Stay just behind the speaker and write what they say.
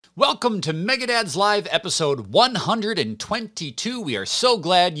Welcome to Megadads Live episode 122. We are so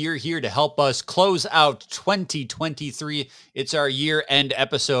glad you're here to help us close out 2023. It's our year-end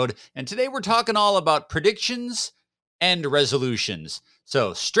episode, and today we're talking all about predictions and resolutions.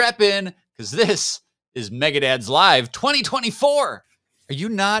 So strap in, because this is Megadads Live 2024. Are you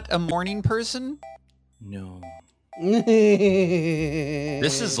not a morning person? No.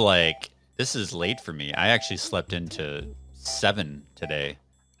 This is late for me. I actually slept into 7 today.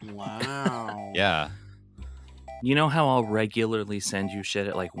 Wow. Yeah. You know how I'll regularly send you shit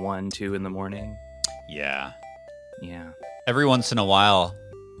at like 1, 2 in the morning? Yeah. Yeah. Every once in a while,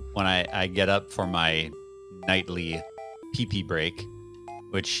 when I get up for my nightly pee-pee break,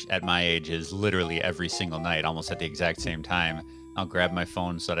 which at my age is literally every single night, almost at the exact same time, I'll grab my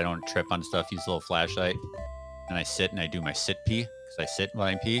phone so that I don't trip on stuff, use a little flashlight, and I sit and I do my sit pee, because I sit when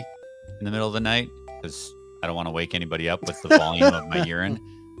I pee in the middle of the night, because I don't want to wake anybody up with the volume of my urine.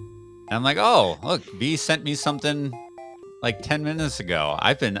 And I'm like, oh, look, B sent me something like 10 minutes ago.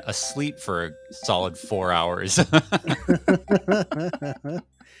 I've been asleep for a solid 4 hours.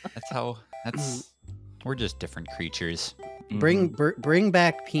 We're just different creatures. Bring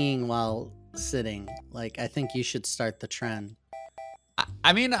back peeing while sitting. Like, I think you should start the trend.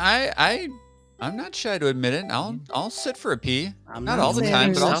 I mean, I'm not shy to admit it. I'll sit for a pee. I'm not all the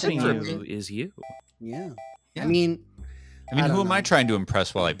time, but I'll sit Stopping for a you pee. is you. Yeah. Yeah. I mean, who don't am I know. trying to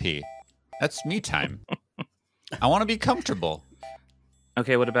impress while I pee? That's me time. I want to be comfortable.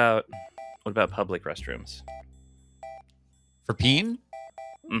 Okay, what about public restrooms? For peeing?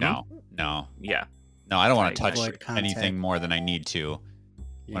 Mhm. No. Yeah. No, I don't want Right, to touch avoid contact. anything more than I need to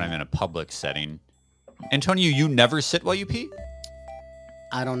when Yeah. I'm in a public setting. Antonio, you never sit while you pee?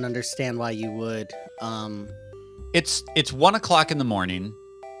 I don't understand why you would. It's 1 o'clock in the morning.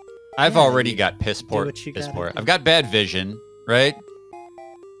 I've Yeah, already you got piss poor. what you gotta do. I've got bad vision, right?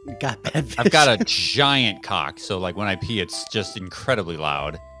 Got bad vision. I've got a giant cock, so like when I pee, it's just incredibly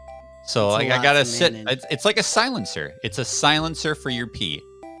loud. So It's a like I lot gotta to sit. manage. It's like a silencer. It's a silencer for your pee.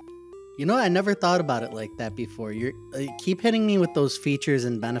 You know, I never thought about it like that before. You keep hitting me with those features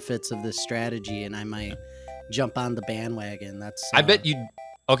and benefits of this strategy, and I might jump on the bandwagon. That's. I bet you.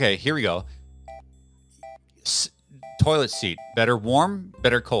 Okay, here we go. Toilet seat, better warm,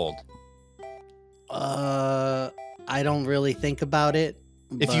 better cold. I don't really think about it.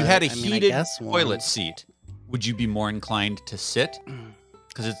 If you but, had a I mean, I heated guess warm. toilet seat, would you be more inclined to sit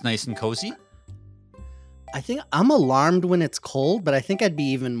because it's nice and cozy? I think I'm alarmed when it's cold, but I think I'd be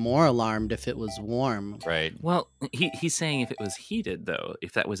even more alarmed if it was warm. Right. Well, he's saying if it was heated, though,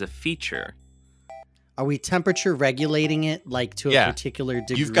 if that was a feature. Are we temperature regulating it like to a Yeah. particular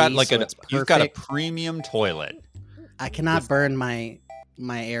degree? You've got like so a it's you've got a perfect? premium toilet. I cannot burn my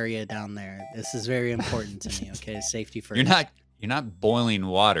area down there. This is very important to me. Okay, safety first. You're not boiling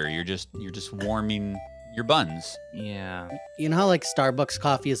water. You're just warming your buns. Yeah. You know how like Starbucks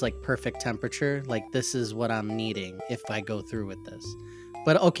coffee is like perfect temperature? Like this is what I'm needing if I go through with this.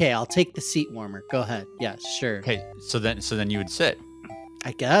 But okay, I'll take the seat warmer. Go ahead. Yes, sure. Okay, so then you would sit.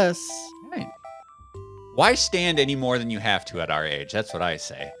 I guess. Right. Why stand any more than you have to at our age? That's what I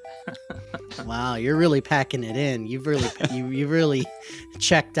say. Wow, you're really packing it in. You've really you really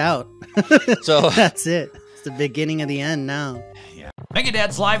checked out. So That's it. It's the beginning of the end now.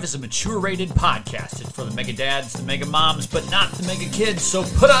 Megadads Live is a mature-rated podcast. It's for the Megadads, the Mega Moms, but not the Mega Kids. So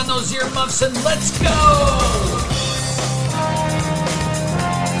put on those earmuffs and let's go!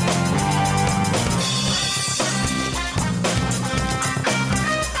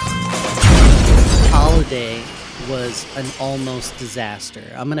 Holiday was an almost disaster.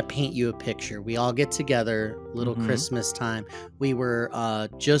 I'm gonna paint you a picture. We all get together, little Mhm. Christmas time. We were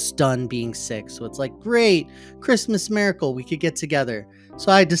just done being sick, so it's like great Christmas miracle. We could get together.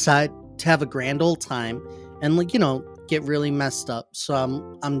 So I decide to have a grand old time and like get really messed up. So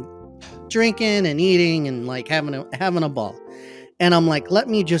I'm drinking and eating and like having a ball. And I'm like, let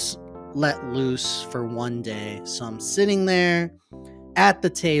me just let loose for one day. So I'm sitting there at the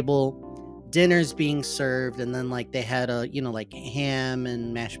table, dinner's being served, and then like they had like ham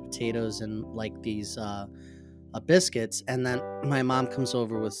and mashed potatoes and like these biscuits, and then my mom comes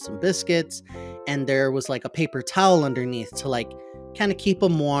over with some biscuits, and there was like a paper towel underneath to like kind of keep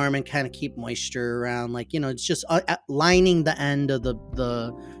them warm and kind of keep moisture around, like it's just lining the end of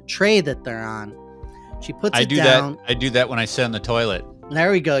the tray that they're on. She puts I it do down. that. I do that when I sit on the toilet. There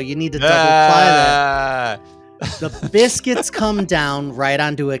we go. You need to double apply that. Ah. The biscuits come down right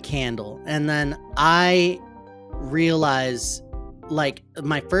onto a candle, and then I realize, like,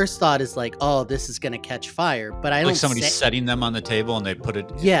 my first thought is like, oh, this is gonna catch fire, but I don't Like somebody say- setting them on the table and they put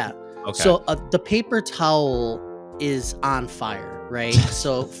it. yeah. Okay. So the paper towel is on fire, right?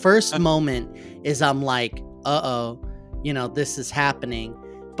 So first moment is I'm like, uh-oh, this is happening.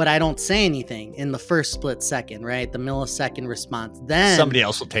 But I don't say anything in the first split second, right? The millisecond response. Then somebody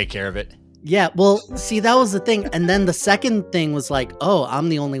else will take care of it. Yeah, well, see, that was the thing. And then the second thing was like, oh, I'm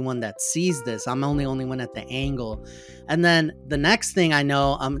the only one that sees this. I'm the only one at the angle. And then the next thing I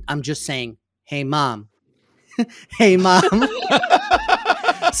know, I'm just saying, hey, mom. Hey, mom.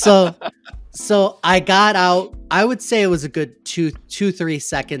 So I got out. I would say it was a good 3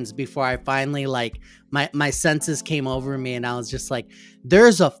 seconds before I finally, like, my senses came over me and I was just like,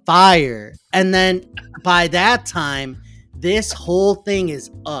 there's a fire. And then by that time, this whole thing is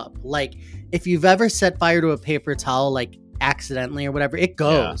up. Like, if you've ever set fire to a paper towel, like accidentally or whatever, it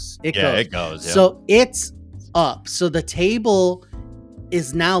goes. It goes. Yeah. So it's up. So the table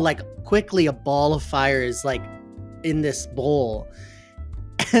is now like quickly a ball of fire is like in this bowl.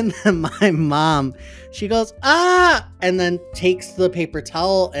 And then my mom, she goes, ah, and then takes the paper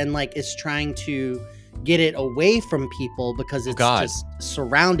towel and like is trying to get it away from people because it's just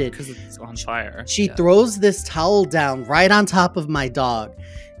surrounded. Because it's on fire. She throws this towel down right on top of my dog.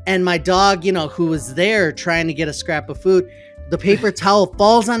 And my dog, who was there trying to get a scrap of food, the paper towel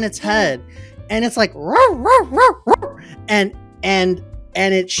falls on its head. And it's like, roar, roar, roar, roar, and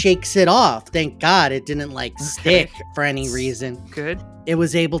it shakes it off. Thank God it didn't like stick for any reason. Good. It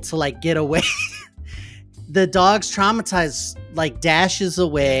was able to like get away. The dog's traumatized, like dashes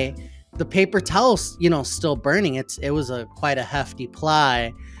away. The paper towel's, still burning. It was quite a hefty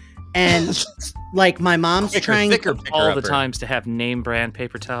ply. And like my mom's trying all the times to have name brand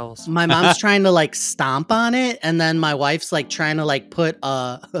paper towels. My mom's trying to like stomp on it, and then my wife's like trying to like put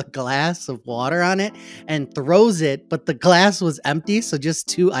a glass of water on it and throws it, but the glass was empty, so just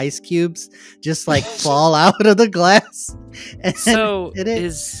 2 ice cubes just like fall out of the glass. And so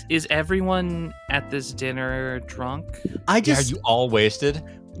is everyone at this dinner drunk? Are you all wasted?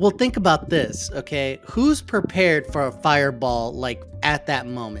 Well, think about this, okay? Who's prepared for a fireball like at that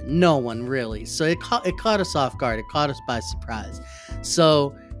moment? No one really. So it caught us off guard. It caught us by surprise.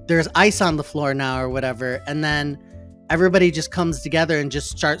 So there's ice on the floor now or whatever, and then everybody just comes together and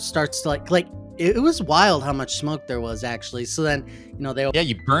just starts to like it was wild how much smoke there was actually. So then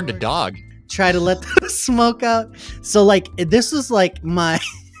you burned a dog. Try to let the smoke out. So like this was like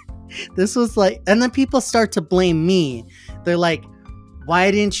and then people start to blame me. They're like,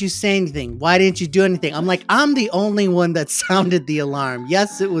 why didn't you say anything? Why didn't you do anything? I'm like, I'm the only one that sounded the alarm.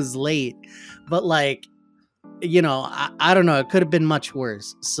 Yes, it was late, but like, I don't know. It could have been much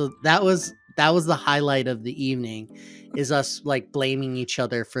worse. So that was the highlight of the evening, is us like blaming each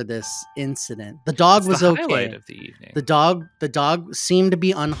other for this incident. The dog was okay. Highlight of the evening. The dog seemed to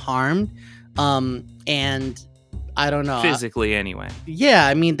be unharmed, and I don't know. Physically, anyway. Yeah,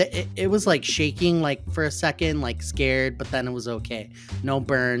 I mean, it was like shaking, like for a second, like scared, but then it was okay. No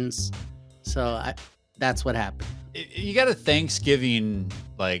burns. So that's what happened. You got a Thanksgiving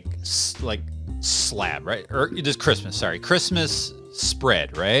like slab, right? Or just Christmas? Sorry, Christmas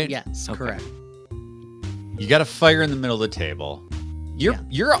spread, right? Yes, correct. You got a fire in the middle of the table.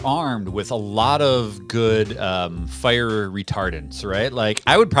 You're armed with a lot of good fire retardants, right? Like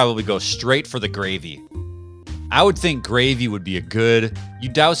I would probably go straight for the gravy. I would think gravy would be you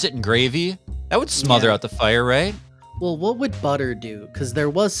douse it in gravy. That would smother out the fire, right? Well, what would butter do? Because there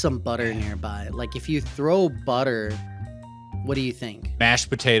was some butter nearby. Like if you throw butter, what do you think? Mashed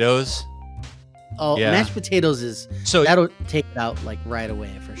potatoes. Oh, yeah. Mashed potatoes that'll take it out like right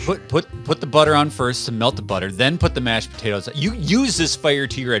away for sure. Put the butter on first to melt the butter, then put the mashed potatoes. You use this fire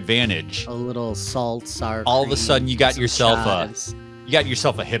to your advantage. A little salt, sour. All of a sudden, you got yourself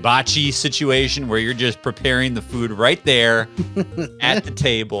a hibachi situation where you're just preparing the food right there at the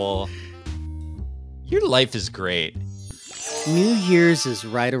table. Your life is great. New Year's is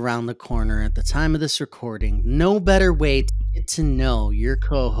right around the corner at the time of this recording. No better way to get to know your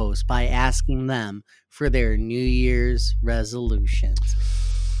co-host by asking them for their New Year's resolutions.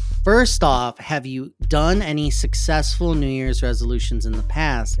 First off, have you done any successful New Year's resolutions in the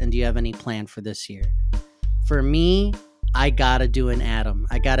past, and do you have any plan for this year? For me, I gotta do an Adam.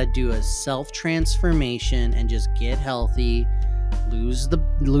 I gotta do a self-transformation and just get healthy, lose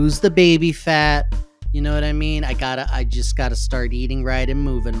the baby fat. You know what I mean? I just gotta start eating right and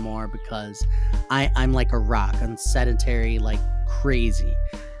moving more because I'm like a rock. I'm sedentary like crazy.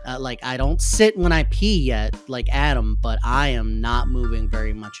 Like I don't sit when I pee yet like Adam, but I am not moving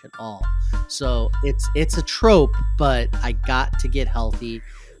very much at all. So it's a trope, but I got to get healthy.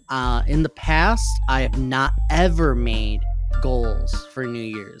 In the past, I have not ever made goals for New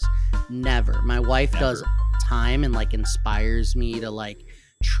Year's. Never. My wife does all the time and like inspires me to like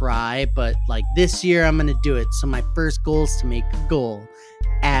try, but like this year I'm gonna do it. So my first goal is to make a goal.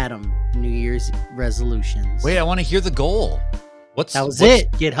 Adam, New Year's resolutions. Wait, I want to hear the goal. What's that was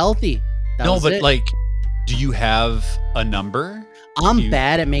it. Get healthy. No, but like, do you have a number? I'm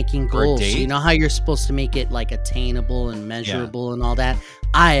bad at making or a goals. date? You know how you're supposed to make it like attainable and measurable and all that?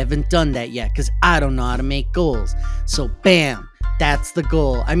 I haven't done that yet because I don't know how to make goals. So bam, that's the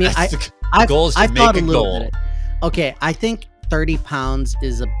goal. I mean, the goal is to make a goal. Okay, I think 30 pounds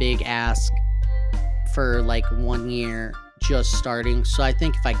is a big ask for like 1 year just starting. So I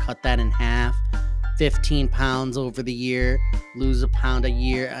think if I cut that in half, 15 pounds over the year, lose a pound a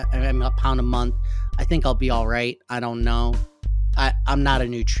year, a pound a month, I think I'll be all right. I don't know. I'm not a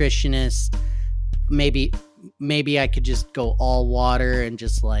nutritionist. Maybe I could just go all water and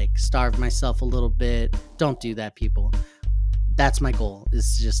just like starve myself a little bit. Don't do that, people. That's my goal.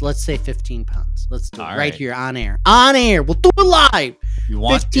 Is just, let's say 15 pounds. Let's do it right here on air. On air. We'll do it live.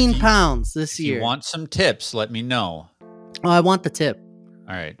 15 pounds this year. If you want some tips, let me know. Oh, I want the tip.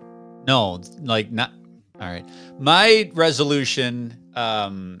 All right. No, like not. All right. My resolution,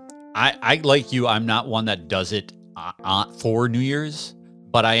 I like you, I'm not one that does it for New Year's,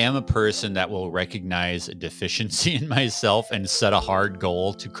 but I am a person that will recognize a deficiency in myself and set a hard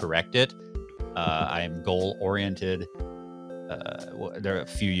goal to correct it. I am goal oriented. There a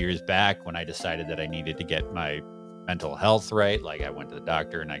few years back when I decided that I needed to get my mental health right, like I went to the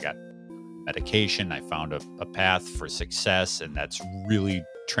doctor and I got medication. I found a path for success, and that's really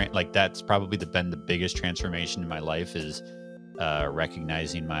that's probably been the biggest transformation in my life is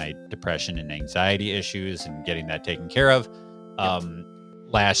recognizing my depression and anxiety issues and getting that taken care of.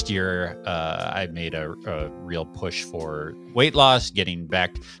 Last year, I made a real push for weight loss, getting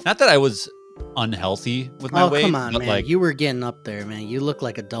back. Not that I was unhealthy with my weight. Oh, come on, but man. like, You were getting up there, man. You look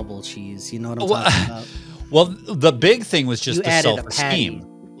like a double cheese. You know what I'm talking about? Well, the big thing was just You the added a self-esteem.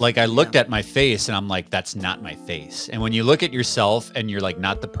 Like I looked at my face and I'm like, that's not my face. And when you look at yourself and you're like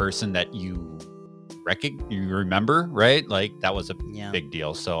not the person that you remember, right? Like that was a big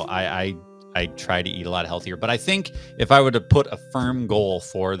deal. So I try to eat a lot healthier. But I think if I were to put a firm goal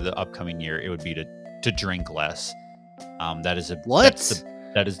for the upcoming year, it would be to drink less. That is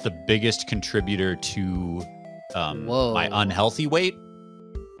the biggest contributor to my unhealthy weight.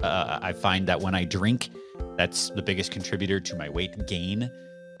 I find that when I drink, that's the biggest contributor to my weight gain.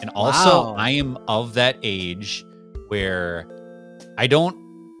 And also, I am of that age where I don't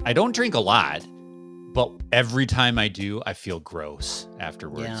drink a lot, but every time I do, I feel gross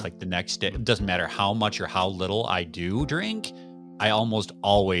afterwards. Yeah. Like the next day, it doesn't matter how much or how little I do drink, I almost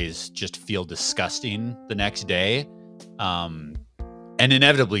always just feel disgusting the next day, and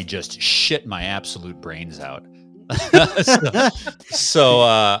inevitably just shit my absolute brains out. I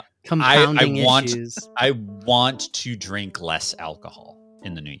want to drink less alcohol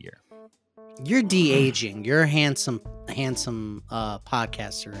in the new year. You're de-aging. You're a handsome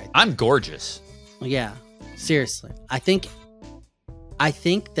podcaster, right? I'm gorgeous. Yeah, seriously. I think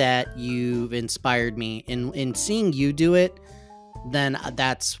that you've inspired me in seeing you do it. Then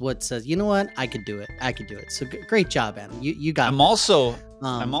that's what says, you know what? I could do it. So great job, Adam. You got. I'm also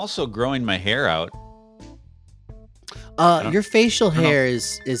growing my hair out. Your facial hair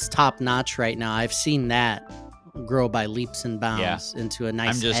is top notch right now. I've seen that grow by leaps and bounds into a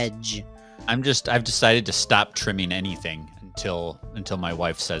nice edge. I've decided to stop trimming anything until my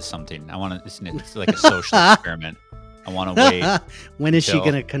wife says something. It's like a social experiment. I want to wait. When is she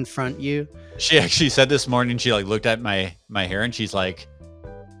going to confront you? She actually said this morning, she like looked at my hair and she's like,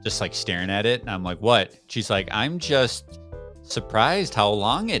 just like staring at it. And I'm like, what? She's like, I'm just surprised how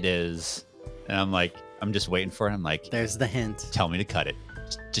long it is. And I'm like, I'm just waiting for it. I'm like, there's the hint. Tell me to cut it.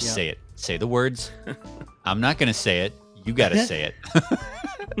 Just say it. Say the words. I'm not going to say it. You got to say it.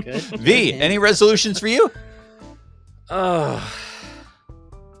 Good. V, any resolutions for you? No.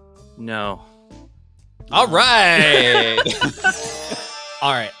 All right.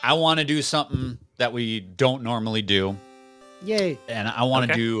 All right. I want to do something that we don't normally do. Yay. And I want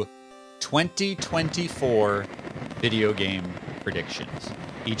to do 2024 video game predictions.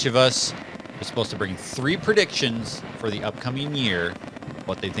 Each of us is supposed to bring 3 predictions for the upcoming year,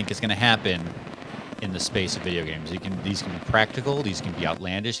 what they think is going to happen in the space of video games. These can be practical. These can be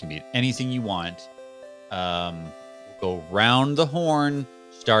outlandish. Can be anything you want. Go round the horn,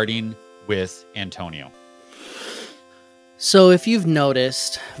 starting with Antonio. So if you've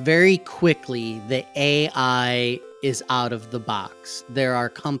noticed, very quickly, the AI is out of the box. There are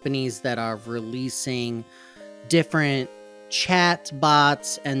companies that are releasing different chat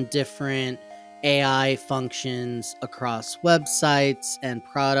bots and different AI functions across websites and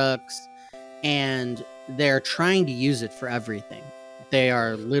products, and they're trying to use it for everything. They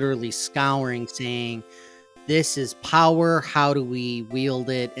are literally scouring, saying, this is power. How do we wield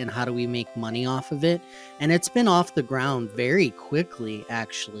it, and how do we make money off of it? And it's been off the ground very quickly,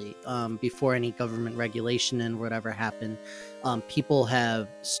 actually. Before any government regulation and whatever happened, people have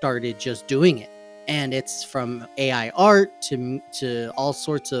started just doing it. And it's from AI art to all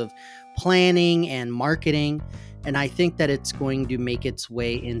sorts of planning and marketing. And I think that it's going to make its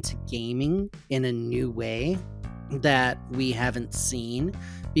way into gaming in a new way that we haven't seen,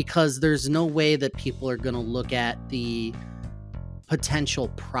 because there's no way that people are going to look at the potential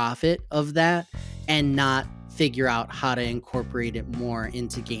profit of that and not figure out how to incorporate it more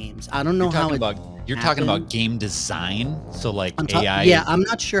into games. I don't know You're talking about game design, so like AI. Yeah, I'm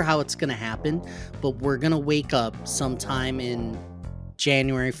not sure how it's going to happen, but we're going to wake up sometime in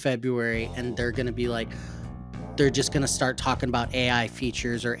January, February, and they're going to be like, they're just going to start talking about AI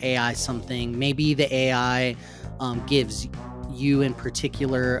features or AI something. Maybe the AI gives you in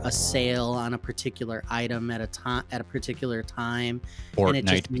particular a sale on a particular item at a particular time.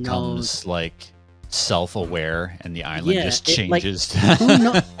 Fortnite becomes like self-aware and the island just changes.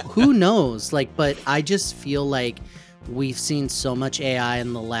 Who knows? Like, but I just feel like we've seen so much AI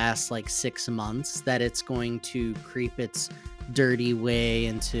in the last like 6 months that it's going to creep its dirty way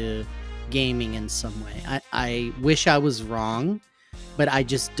into gaming in some way. I wish I was wrong, but I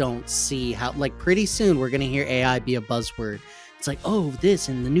just don't see how. Like, pretty soon we're gonna hear AI be a buzzword. It's like, oh, this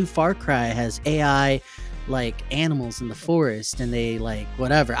and the new Far Cry has AI like animals in the forest, and they like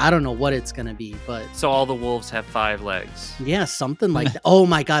whatever. I don't know what it's gonna be, but So all the wolves have 5 legs. yeah, something like that. Oh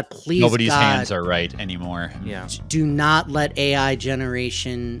my God, please, Nobody's God, hands are right anymore. Yeah. do not let AI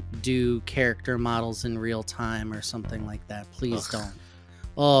generation do character models in real time or something like that. Please don't.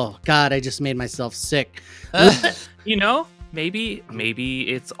 Oh God, I just made myself sick. You know, maybe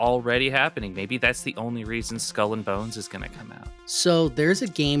it's already happening. Maybe that's the only reason Skull and Bones is going to come out. So there's a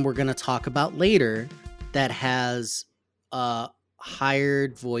game we're going to talk about later that has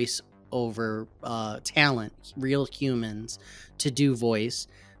hired voice over talent, real humans, to do voice,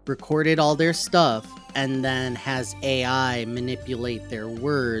 recorded all their stuff, and then has AI manipulate their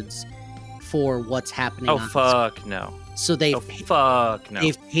words for what's happening. Oh, on fuck no. So They've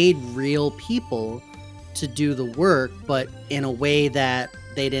paid real people to do the work, but in a way that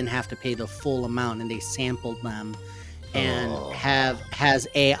they didn't have to pay the full amount, and they sampled them and has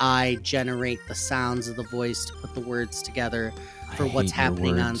AI generate the sounds of the voice to put the words together for what's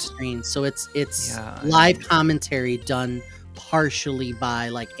happening on screen. So it's live commentary done partially by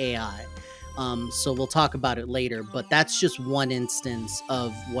like AI. So we'll talk about it later, but that's just one instance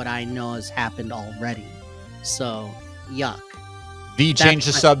of what I know has happened already. So yuck. Change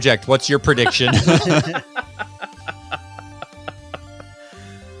the subject. What's your prediction?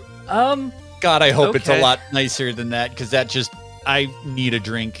 God, I hope it's a lot nicer than that, because I need a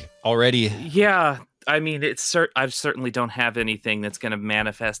drink already. Yeah, I mean, I certainly don't have anything that's going to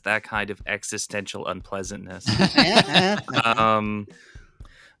manifest that kind of existential unpleasantness.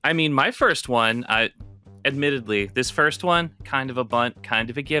 I mean, my first one, admittedly, this first one, kind of a bunt,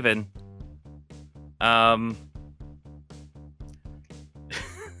 kind of a given.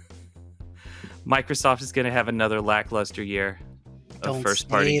 Microsoft is going to have another lackluster year of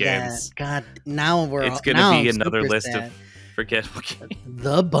first-party games. God, now it's going to be another list of forgettable games.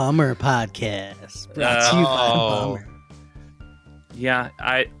 The Bummer Podcast, brought to you by The Bummer. Yeah,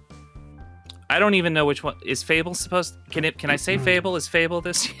 I don't even know which one is Fable supposed. Can I say Fable is Fable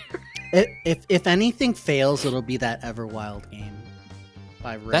this year? If anything fails, it'll be that Everwild game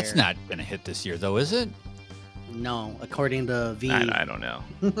by Rare. That's not gonna hit this year, though, is it? No, according to V. I don't know.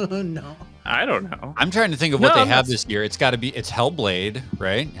 No, I don't know. I'm trying to think of what they have this year. It's Hellblade,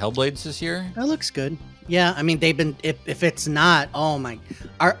 right? Hellblade's this year. That looks good. Yeah, I mean they've been. If it's not, oh my,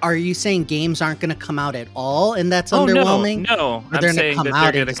 are you saying games aren't going to come out at all, and that's underwhelming? No, I'm saying that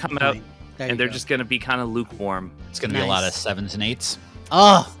they're going to come out. And they're just going to be kind of lukewarm. It's going to be a lot of 7s and 8s.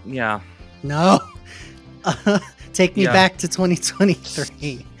 Oh yeah, no! Take me back to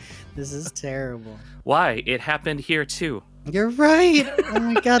 2023. This is terrible. Why? It happened here too. You're right. Oh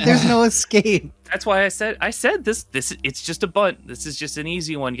my God, there's no escape. That's why I said this. It's just a bunt. This is just an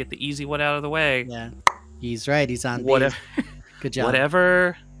easy one. Get the easy one out of the way. Yeah, he's right. He's on. Whatever. Good job.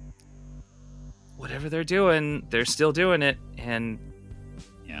 Whatever they're doing, they're still doing it, and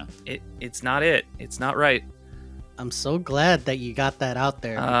yeah, it's not it. It's not right. I'm so glad that you got that out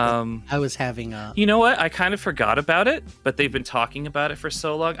there. I was having a. You know what? I kind of forgot about it, but they've been talking about it for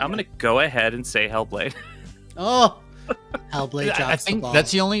so long. I'm gonna go ahead and say Hellblade. Oh, Hellblade. I think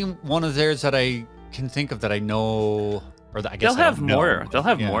that's the only one of theirs that I can think of that I know, or that I guess they'll have more. They'll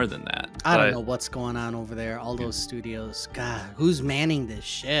have more than that. I don't But- know what's going on over there. All those studios. God, who's manning this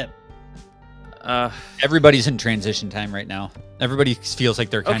ship? Everybody's in transition time right now. Everybody feels like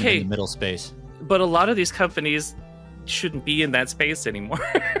they're kind of in Okay. the middle space, But a lot of these companies shouldn't be in that space anymore.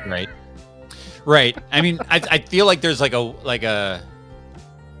 right? Right. I mean, I feel like there's like a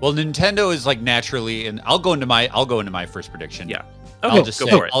well, Nintendo is like naturally, and I'll go into my first prediction. Yeah. I'll Okay, just go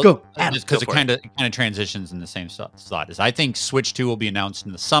say, for it. Go. Adam, just because go it for it. kind of transitions in the same slot. Is I think Switch 2 will be announced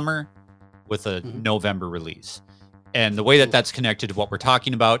in the summer with a Mhm. November release. And the way that that's connected to what we're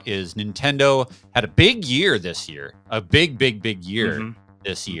talking about is Nintendo had a big year this year, a big year Mhm.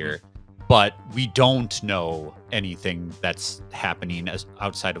 this year, but we don't know anything that's happening as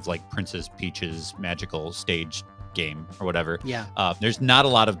outside of like Princess Peach's magical stage game or whatever. Yeah. There's not a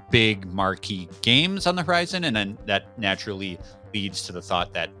lot of big marquee games on the horizon, and then that naturally leads to the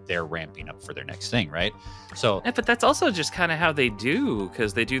thought that they're ramping up for their next thing, right? So Yeah, but that's also just kind of how they do,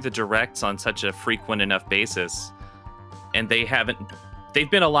 because they do the directs on such a frequent enough basis, and they've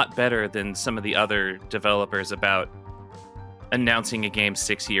been a lot better than some of the other developers about announcing a game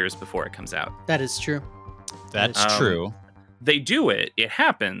 6 years before it comes out. That is true. that's Um, true. They do it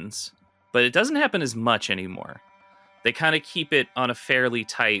happens, but it doesn't happen as much anymore. They kind of keep it on a fairly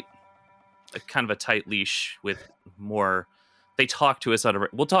tight, kind of a tight leash with more. They talk to us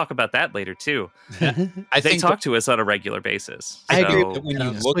we'll talk about that later too. I They think talk to us on a regular basis. I agree. So, that when you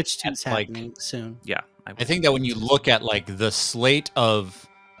Yeah, look Switch at 2's like happening soon. yeah, I think that when you look at like the slate of,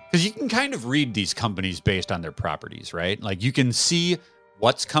 because you can kind of read these companies based on their properties, right? Like you can see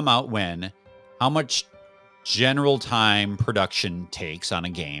what's come out when, how much general time production takes on a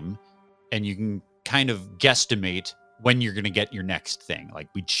game, and you can kind of guesstimate when you're going to get your next thing. Like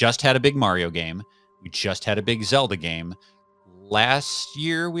we just had a big Mario game, we just had a big Zelda game. Last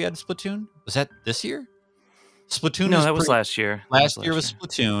year we had Splatoon. Was that this year? Splatoon no, was that was pretty- last year. last year was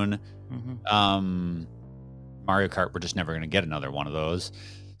Splatoon. Mhm. Mario Kart, we're just never going to get another one of those.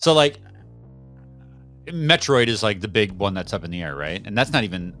 So like Metroid is like the big one that's up in the air, right? And that's not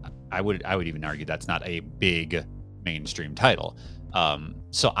even, I would even argue that's not a big mainstream title.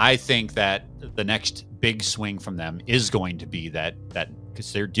 So I think that the next big swing from them is going to be that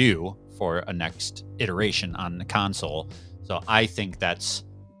because they're due for a next iteration on the console. So I think that's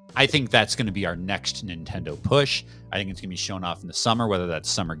going to be our next Nintendo push. I think it's going to be shown off in the summer, whether that's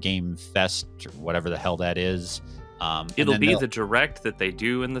Summer Game Fest or whatever the hell that is. And It'll then be they'll- the direct that they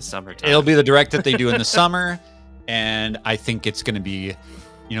do in the summertime. It'll be the direct that they do in the summer, and I think it's going to be,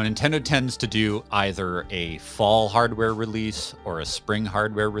 Nintendo tends to do either a fall hardware release or a spring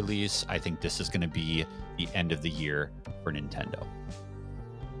hardware release. I think this is going to be the end of the year for Nintendo.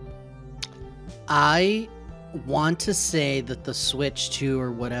 I want to say that the Switch 2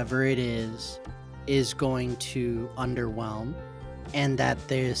 or whatever it is going to underwhelm, and that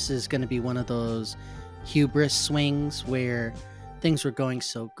this is going to be one of those hubris swings where things were going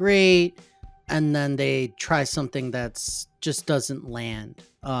so great and then they try something that's just doesn't land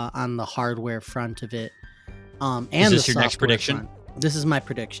on the hardware front of it. And this the your next software prediction? front. This is my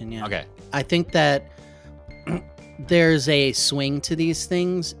prediction, yeah. Okay. I think that there's a swing to these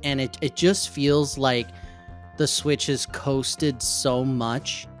things, and it just feels like the Switch has coasted so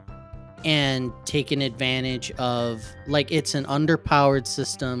much and taken advantage of, like, it's an underpowered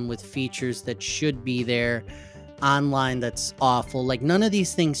system with features that should be there, online that's awful. Like, none of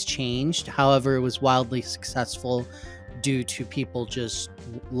these things changed. However, it was wildly successful due to people just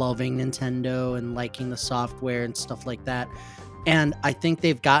loving Nintendo and liking the software and stuff like that. And I think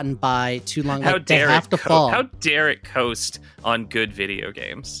they've gotten by too long. How Like, they dare have it to fall. How dare it coast on good video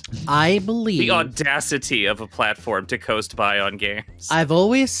games? I believe The audacity of a platform to coast by on games. I've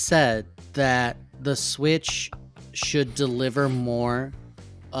always said that the Switch should deliver more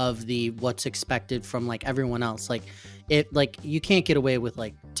of the what's expected from like everyone else. Like it, like you can't get away with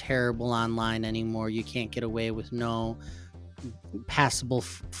like terrible online anymore. You can't get away with no passable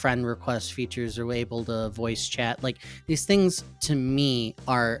friend request features or able to voice chat. Like these things to me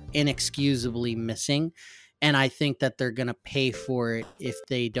are inexcusably missing, and I think that they're gonna pay for it if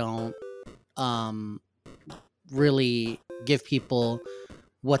they don't really give people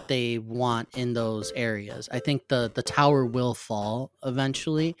what they want in those areas. I think the tower will fall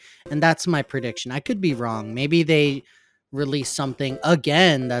eventually, and that's my prediction. I could be wrong. Maybe they release something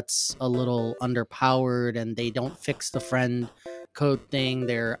again that's a little underpowered and they don't fix the friend code thing.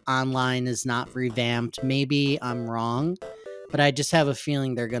 Their online is not revamped. Maybe I'm wrong, but I just have a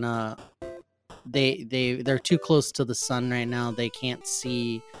feeling they're gonna they're too close to the sun right now. They can't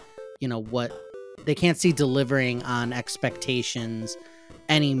see, what they can't see delivering on expectations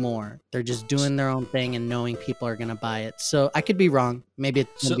anymore. They're just doing their own thing and knowing people are going to buy it. So I could be wrong. Maybe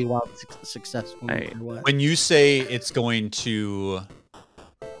it's going to be wildly successful. No matter what. When you say it's going to,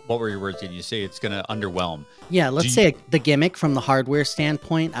 what were your words? Did you say it's going to underwhelm? Yeah, let's say the gimmick from the hardware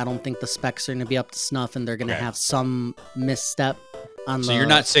standpoint, I don't think the specs are going to be up to snuff, and they're going to have some misstep on so you're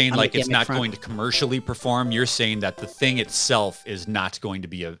not saying like it's not going to commercially perform. You're saying that the thing itself is not going to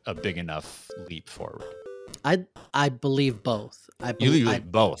be a big enough leap forward. I believe both. You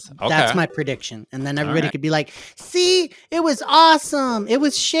believe both. Okay. That's my prediction. And then everybody could be like, see, it was awesome. It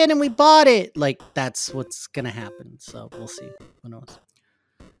was shit and we bought it. Like, that's what's going to happen. So we'll see. Who knows?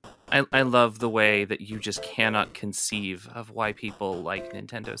 I love the way that you just cannot conceive of why people like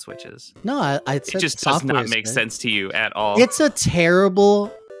Nintendo Switches. No, it just does not make sense to you at all. It's a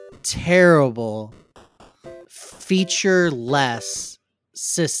terrible, terrible feature-less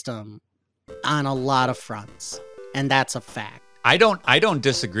system on a lot of fronts, and that's a fact. I don't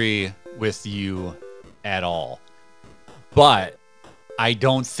disagree with you at all, but I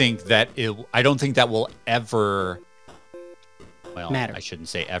don't think that will ever. Well, matter. I shouldn't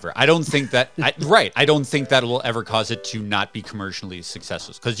say ever. I don't think that. I don't think that will ever cause it to not be commercially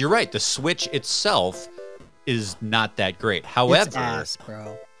successful. Because you're right, the Switch itself is not that great. However, it's ass,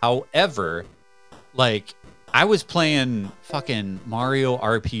 bro. However, like I was playing fucking Mario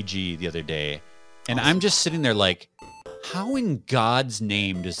RPG the other day, and I'm just sitting there like, how in God's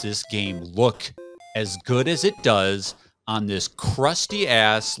name does this game look as good as it does on this crusty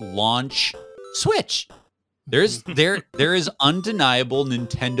ass launch Switch? There is undeniable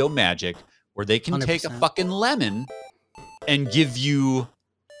Nintendo magic where they can 100%. Take a fucking lemon and give you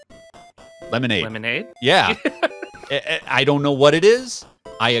lemonade. Lemonade? Yeah. I don't know what it is.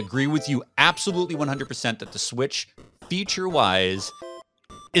 I agree with you absolutely 100% that the Switch, feature-wise,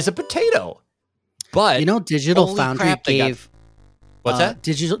 is a potato. But Digital Foundry gave what's that?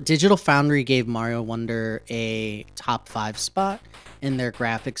 Digital Foundry gave Mario Wonder a top 5 spot in their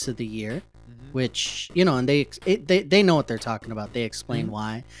graphics of the year. Which and they know what they're talking about. They explain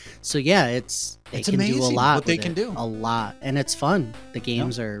why. So yeah, it's can amazing do a lot. What they can do a lot, and it's fun. The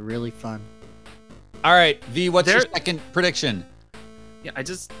games are really fun. All right, V, what's your second prediction? Yeah,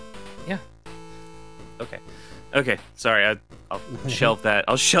 Okay. Sorry, I'll shelve that.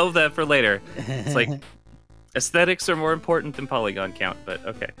 I'll shelve that for later. It's like aesthetics are more important than polygon count, but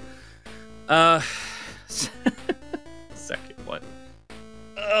okay. Second one.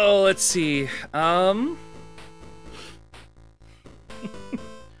 Oh, let's see. I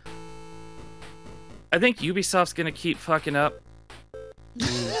think Ubisoft's gonna keep fucking up.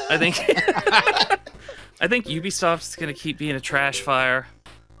 I think Ubisoft's gonna keep being a trash fire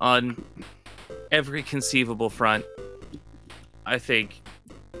on every conceivable front. I think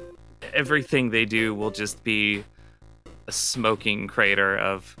everything they do will just be a smoking crater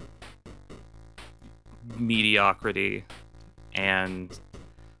of mediocrity and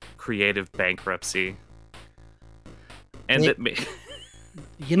creative bankruptcy. And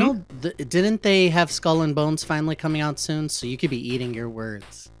didn't they have Skull and Bones finally coming out soon? So you could be eating your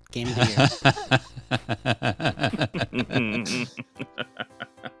words. Game of the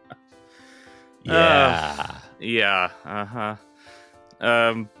year.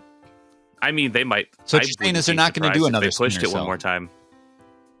 I mean, they might. So what you're saying is they're not going to do another. They pushed it one more time.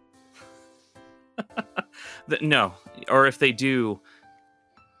 No, or if they do,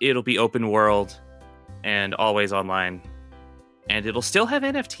 it'll be open world and always online, and it'll still have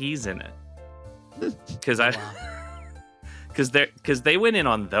NFTs in it. Because they went in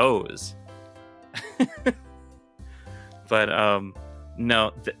on those. But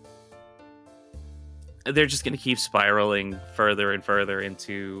no, they're just going to keep spiraling further and further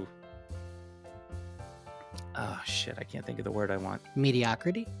into. Oh shit! I can't think of the word I want.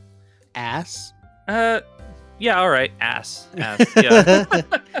 Mediocrity, ass. Yeah, all right, ass. Yeah.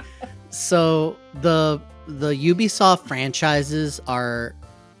 So the Ubisoft franchises are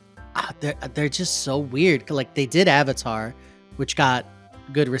they're just so weird. Like they did Avatar, which got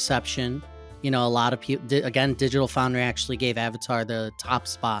good reception. A lot of people again. Digital Foundry actually gave Avatar the top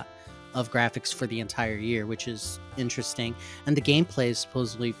spot of graphics for the entire year, which is interesting. And the gameplay is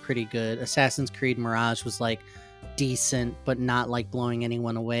supposedly pretty good. Assassin's Creed Mirage was like decent, but not like blowing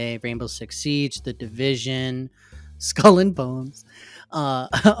anyone away. Rainbow Six Siege, The Division, Skull and Bones,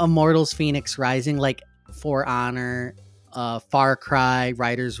 Immortals Phoenix Rising, like For Honor, Far Cry,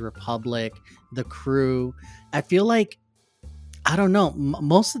 Riders Republic, The Crew. I feel like, I don't know,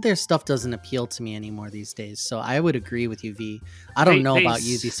 most of their stuff doesn't appeal to me anymore these days. So I would agree with you, V. I don't know about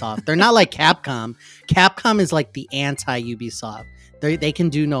Ubisoft. They're not like Capcom. Capcom is like the anti-Ubisoft. They can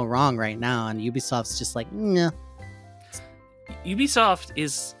do no wrong right now, and Ubisoft's just like, nah. Ubisoft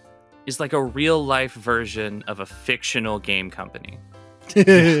is like a real life version of a fictional game company.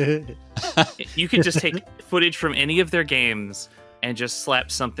 You could just take footage from any of their games and just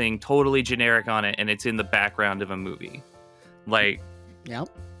slap something totally generic on it, and it's in the background of a movie. Like, Yep,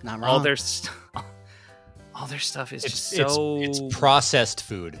 not wrong. all their stuff is just so. It's processed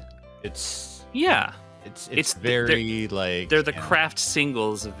food. It's Yeah, it's very like they're the craft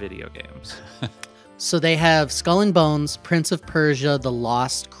singles of video games. So they have Skull and Bones, Prince of Persia, The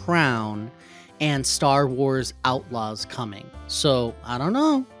Lost Crown, and Star Wars Outlaws coming. So I don't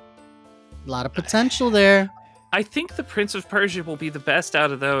know. A lot of potential there. I think the Prince of Persia will be the best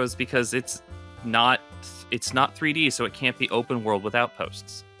out of those because it's not 3D, so it can't be open world with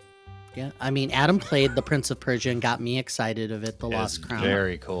outposts. Yeah, I mean, Adam played the Prince of Persia and got me excited of it, The It's Lost Crown.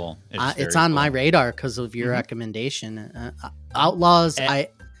 very cool. It's very on cool. my radar because of your Mhm. recommendation. Outlaws, And-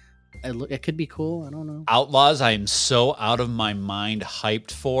 it could be cool. I don't know. Outlaws, I am so out of my mind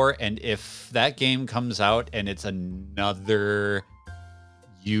hyped for, and if that game comes out and it's another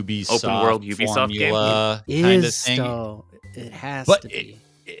Ubisoft Open world Ubisoft game? formula kind of Is thing, though. It has but to be.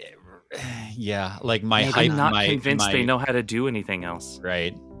 yeah, like my Maybe hype, I'm not my, convinced my, they know how to do anything else.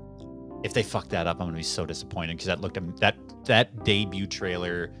 right. If they fuck that up, I'm gonna be so disappointed because that debut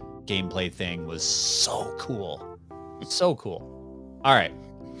trailer gameplay thing was so cool, so cool. All right,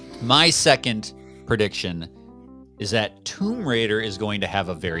 my second prediction is that Tomb Raider is going to have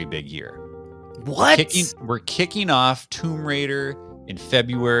a very big year. What? We're kicking off Tomb Raider in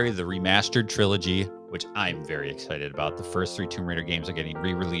February, the remastered trilogy, which I'm very excited about. The first 3 Tomb Raider games are getting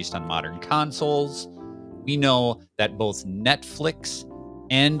re-released on modern consoles. We know that both Netflix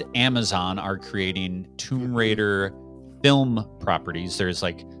and Amazon are creating Tomb Raider film properties. There's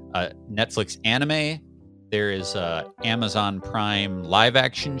like a Netflix anime, there is a Amazon Prime live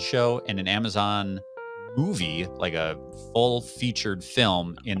action show, and an Amazon movie, like a full featured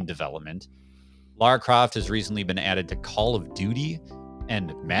film in development. Lara Croft has recently been added to Call of Duty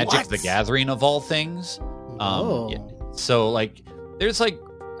and Magic What? the Gathering of all things. Oh. Yeah, so like there's like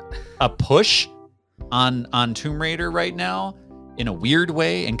a push on Tomb Raider right now in a weird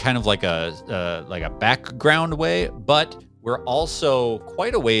way and kind of like a background way, but we're also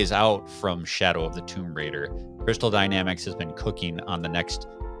quite a ways out from Shadow of the Tomb Raider. Crystal Dynamics has been cooking on the next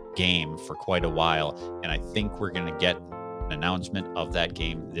game for quite a while, and I think we're going to get an announcement of that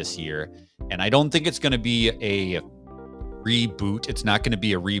game this year. And I don't think it's going to be a reboot. It's not going to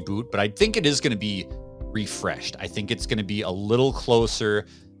be a reboot, but I think it is going to be refreshed. I think it's going to be a little closer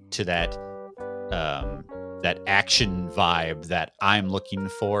to that that action vibe that I'm looking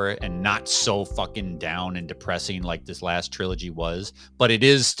for, and not so fucking down and depressing like this last trilogy was. But it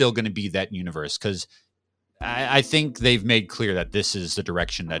is still going to be that universe, because I think they've made clear that this is the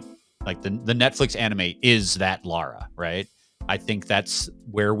direction that, like, the Netflix anime is that Lara, right? I think that's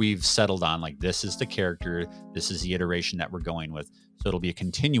where we've settled on. Like, this is the character, this is the iteration that we're going with. So it'll be a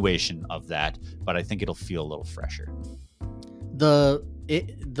continuation of that, but I think it'll feel a little fresher. The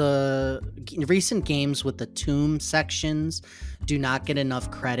recent games with the tomb sections do not get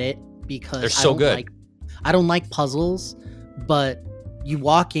enough credit because They're so good. I don't like puzzles, but you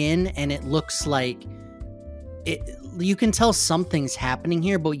walk in and it looks like you can tell something's happening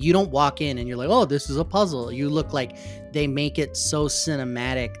here, but you don't walk in and you're like, oh, this is a puzzle. You look like they make it so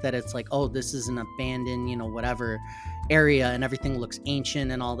cinematic that it's like, oh, this is an abandoned, whatever area, and everything looks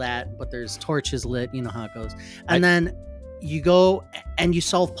ancient and all that, but there's torches lit, you know how it goes. And then you go and you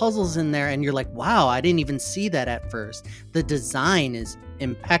solve puzzles in there and you're like, wow, I didn't even see that at first. The design is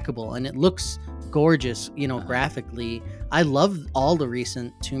impeccable and it looks gorgeous, graphically. I love all the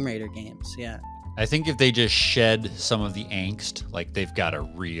recent Tomb Raider games. Yeah. I think if they just shed some of the angst, like they've got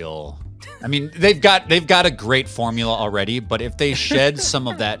they've got a great formula already, but if they shed some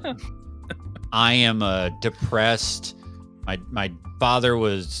of that, I am a depressed, my father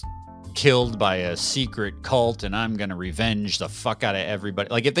was killed by a secret cult and I'm gonna revenge the fuck out of everybody.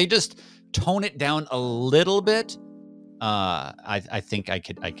 Like, if they just tone it down a little bit, I think I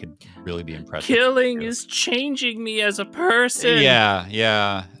could really be impressed. Killing is changing me as a person.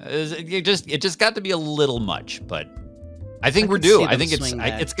 Yeah. It just got to be a little much, but I think I we're could see due. I them think swing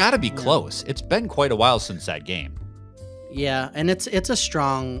back. it's got to be Yeah. close. It's been quite a while since that game. Yeah, and it's a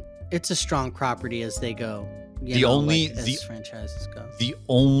strong property as they go. As franchises go. The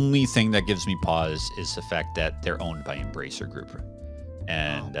only thing that gives me pause is the fact that they're owned by Embracer Group,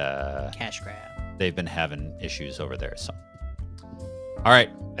 and Cash grab. they've been having issues over there. So, all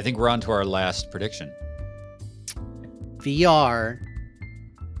right, I think we're on to our last prediction. VR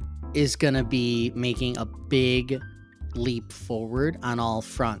is going to be making a big leap forward on all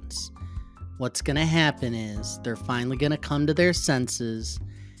fronts. what's going to happen is they're finally going to come to their senses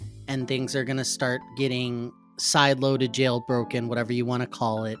and things are going to start getting sideloaded, jailbroken, whatever you want to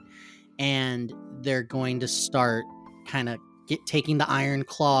call it. And they're going to start kind of taking the iron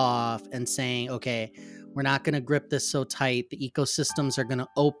claw off and saying, okay, we're not going to grip this so tight. The ecosystems are going to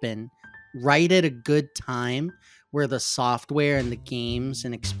open right at a good time where the software and the games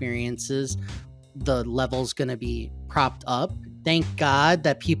and experiences, the level's going to be propped up. Thank God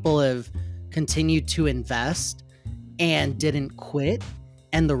that people have continued to invest and didn't quit.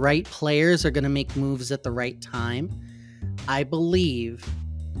 And the right players are going to make moves at the right time. I believe,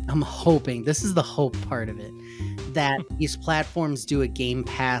 I'm hoping, this is the hope part of it, that these platforms do a Game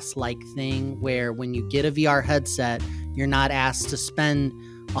Pass-like thing where when you get a VR headset, you're not asked to spend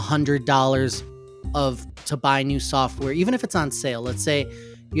 $100 to buy new software, even if it's on sale. Let's say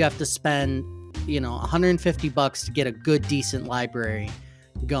you have to spend, $150 to get a good, decent library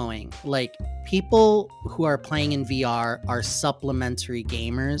going. Like, people who are playing in VR are supplementary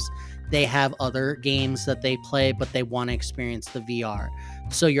gamers. They have other games that they play, but they want to experience the VR.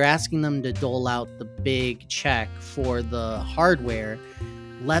 So you're asking them to dole out the big check for the hardware.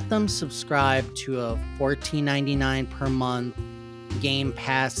 Let them subscribe to a $14.99 per month Game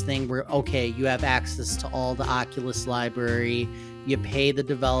Pass thing where, okay, you have access to all the Oculus library. You pay the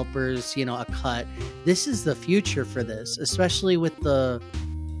developers, a cut. This is the future for this, especially with the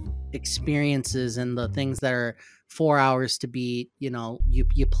experiences and the things that are 4 hours to beat.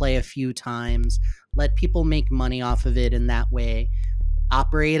 You play a few times. Let people make money off of it in that way.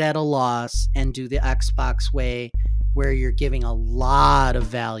 Operate at a loss and do the Xbox way where you're giving a lot of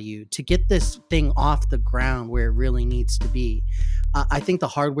value to get this thing off the ground where it really needs to be. I think the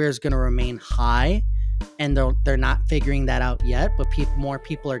hardware is going to remain high, and they're not figuring that out yet, but more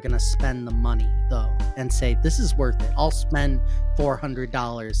people are going to spend the money, though, and say, this is worth it. I'll spend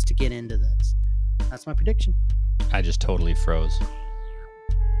 $400 to get into this. That's my prediction. I just totally froze.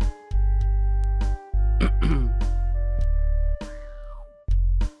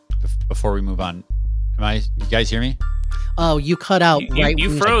 Before we move on, you guys hear me? Oh, you cut out right.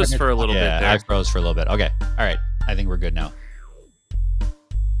 You froze for a little bit there. I froze for a little bit. Okay. All right. I think we're good now.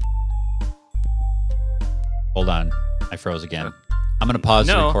 Hold on. I froze again. I'm going to pause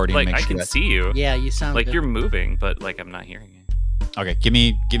the recording. Like, make I sure can see you. Yeah, you sound like good. You're moving, but like I'm not hearing you. Okay. Give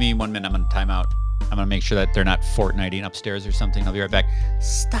me 1 minute. I'm going to time out. I'm going to make sure that they're not Fortniting upstairs or something. I'll be right back.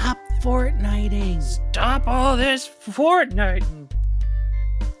 Stop Fortniting. Stop all this Fortniting.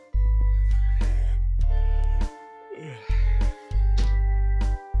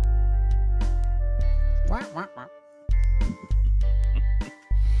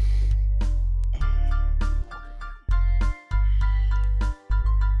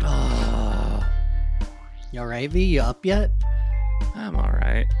 You all right, V? You up yet? I'm all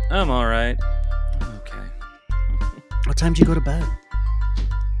right. Okay. What time did you go to bed?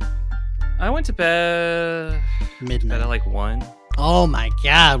 I went to bed Midnight. at like 1. Oh my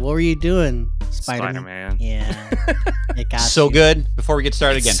God! What were you doing? Spider-Man. Yeah. It got So you. good. Before we get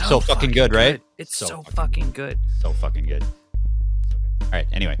started again. So fucking good, right? It's so fucking good. So fucking good. So good. All right.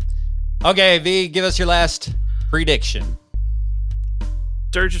 Anyway. Okay, V, give us your last prediction.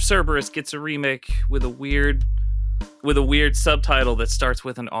 Dirge of Cerberus gets a remake with a weird subtitle that starts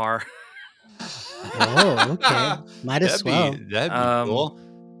with an R. Oh, okay. Might as well. That'd be cool.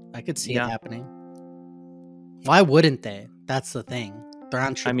 I could see it happening. Why wouldn't they? That's the thing. They're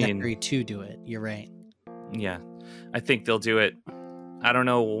on trajectory to do it. You're right. Yeah. I think they'll do it. I don't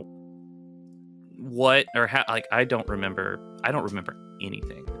know what or how. Like, I don't remember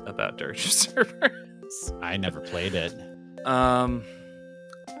anything about Dirge of Cerberus. I never played it.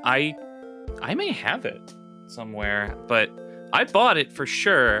 I may have it somewhere, but I bought it for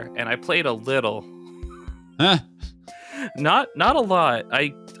sure, and I played a little. Huh? Not a lot.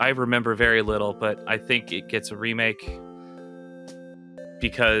 I remember very little, but I think it gets a remake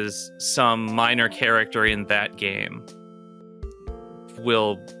because some minor character in that game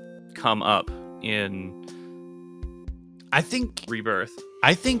will come up in Rebirth.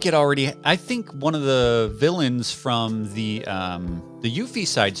 I think one of the villains from the Yuffie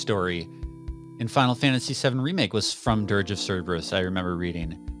side story in Final Fantasy VII Remake was from Dirge of Cerberus. I remember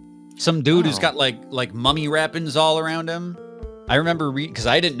reading some dude who's got like mummy wrappings all around him. I remember because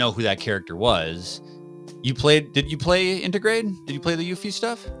I didn't know who that character was. Did you play Intergrade? Did you play the Yuffie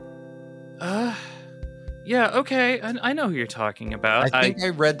stuff? Yeah, okay. I know who you're talking about. I think I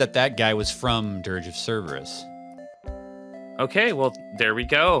read that guy was from Dirge of Cerberus. Okay, well, there we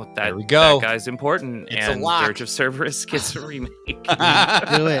go. That guy's important. It's and a lock. Dirge of Cerberus gets a remake.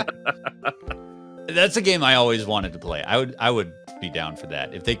 Do it. That's a game I always wanted to play. I would be down for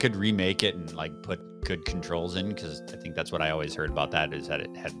that if they could remake it and like put good controls in, because I think that's what I always heard about that, is that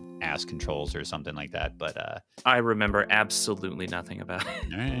it had ass controls or something like that. But I remember absolutely nothing about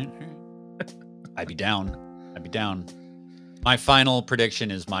it. all right. I'd be down. My final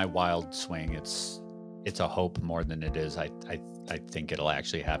prediction is my Wild Swing. It's a hope more than it is. I think it'll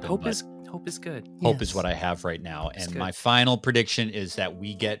actually happen. Hope but is good. hope is Yes. what I have right now. It's And good. my final prediction is that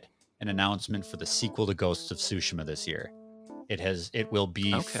we get an announcement for the sequel to Ghosts of Tsushima this year. It will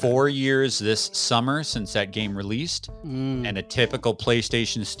be Okay. 4 years this summer since that game released. Mm. And a typical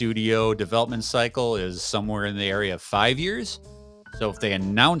PlayStation Studio development cycle is somewhere in the area of 5 years. So if they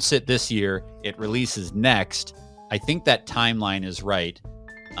announce it this year, it releases next. I think that timeline is right,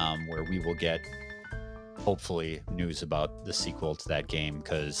 where we will get, hopefully, news about the sequel to that game,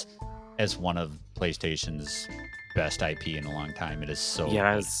 because as one of PlayStation's best IP in a long time, it is so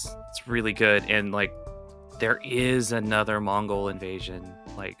Yeah, good. it's really good. And like, there is another Mongol invasion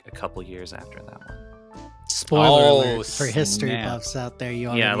like a couple years after that one. Spoiler Oh, alert for history snap. buffs out there. You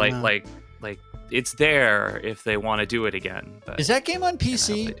already Yeah, know. like it's there if they want to do it again. But Is that game on I hope they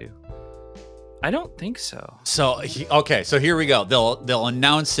PC? do. I don't think so. So so here we go. They'll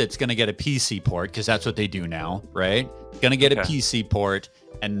announce it's going to get a PC port, because that's what they do now, right? Going to get a Okay. PC port,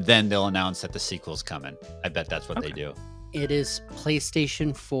 and then they'll announce that the sequel's coming. I bet that's what they Okay. do. It is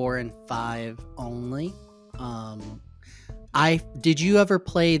PlayStation 4 and 5 only. Did you ever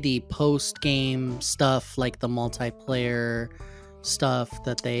play the post game stuff, like the multiplayer stuff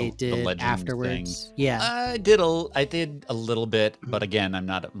that they The did Legends afterwards? thing. Yeah, I did a little bit, but again, I'm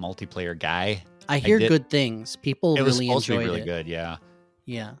not a multiplayer guy. I hear did- good things. People It was really supposed to be enjoyed really it. good, yeah.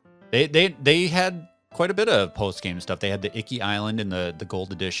 Yeah, They had quite a bit of post game stuff. They had the Icky Island in the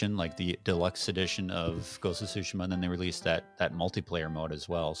gold edition, like the deluxe edition of Ghost of Tsushima, and then they released that multiplayer mode as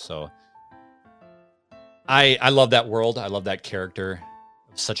well. So I love that world. I love that character.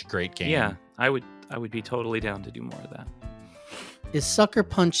 Such a great game. Yeah, I would be totally down to do more of that. is Sucker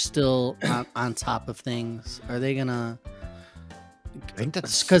Punch still on top of things? Are they gonna? I think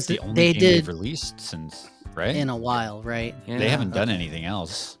that's 'Cause the only they game did- they've released since, right? In a while, right? Yeah. They haven't done okay. anything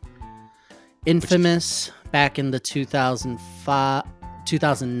else. Infamous back in the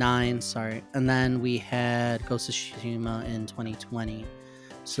 2009, sorry, and then we had Ghost of Tsushima in 2020.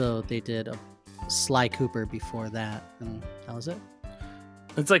 So they did a Sly Cooper before that, and that was it.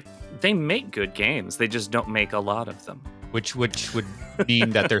 It's like they make good games. They just don't make a lot of them. Which would mean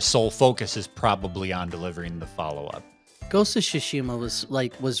that their sole focus is probably on delivering the follow up. Ghost of Tsushima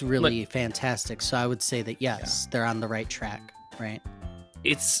was really fantastic. So I would say that yes, they're on the right track, right?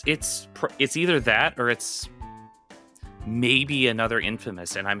 It's either that or it's maybe another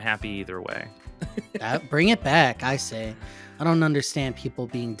Infamous, and I'm happy either way. Bring it back, I say. I don't understand people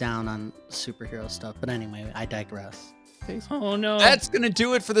being down on superhero stuff, but anyway, I digress. Oh no. That's going to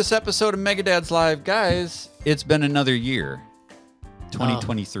do it for this episode of Megadads Live. Guys, it's been another year.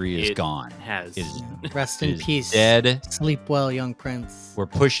 2023 is It gone. has. It is, Rest it in is peace. dead. Sleep well, young prince. We're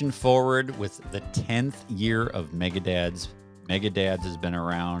pushing forward with the 10th year of Megadads. Megadads has been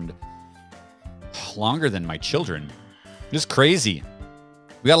around longer than my children. It's crazy.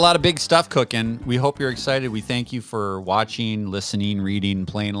 We got a lot of big stuff cooking. We hope you're excited. We thank you for watching, listening, reading,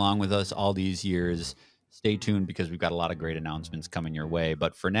 playing along with us all these years. Stay tuned because we've got a lot of great announcements coming your way.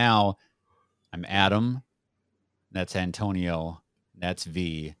 But for now, I'm Adam. That's Antonio. That's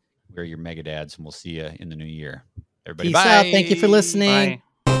V. We're your Megadads, and we'll see you in the new year. Everybody, Peace bye. out. Thank you for listening.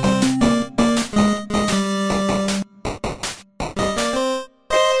 Bye.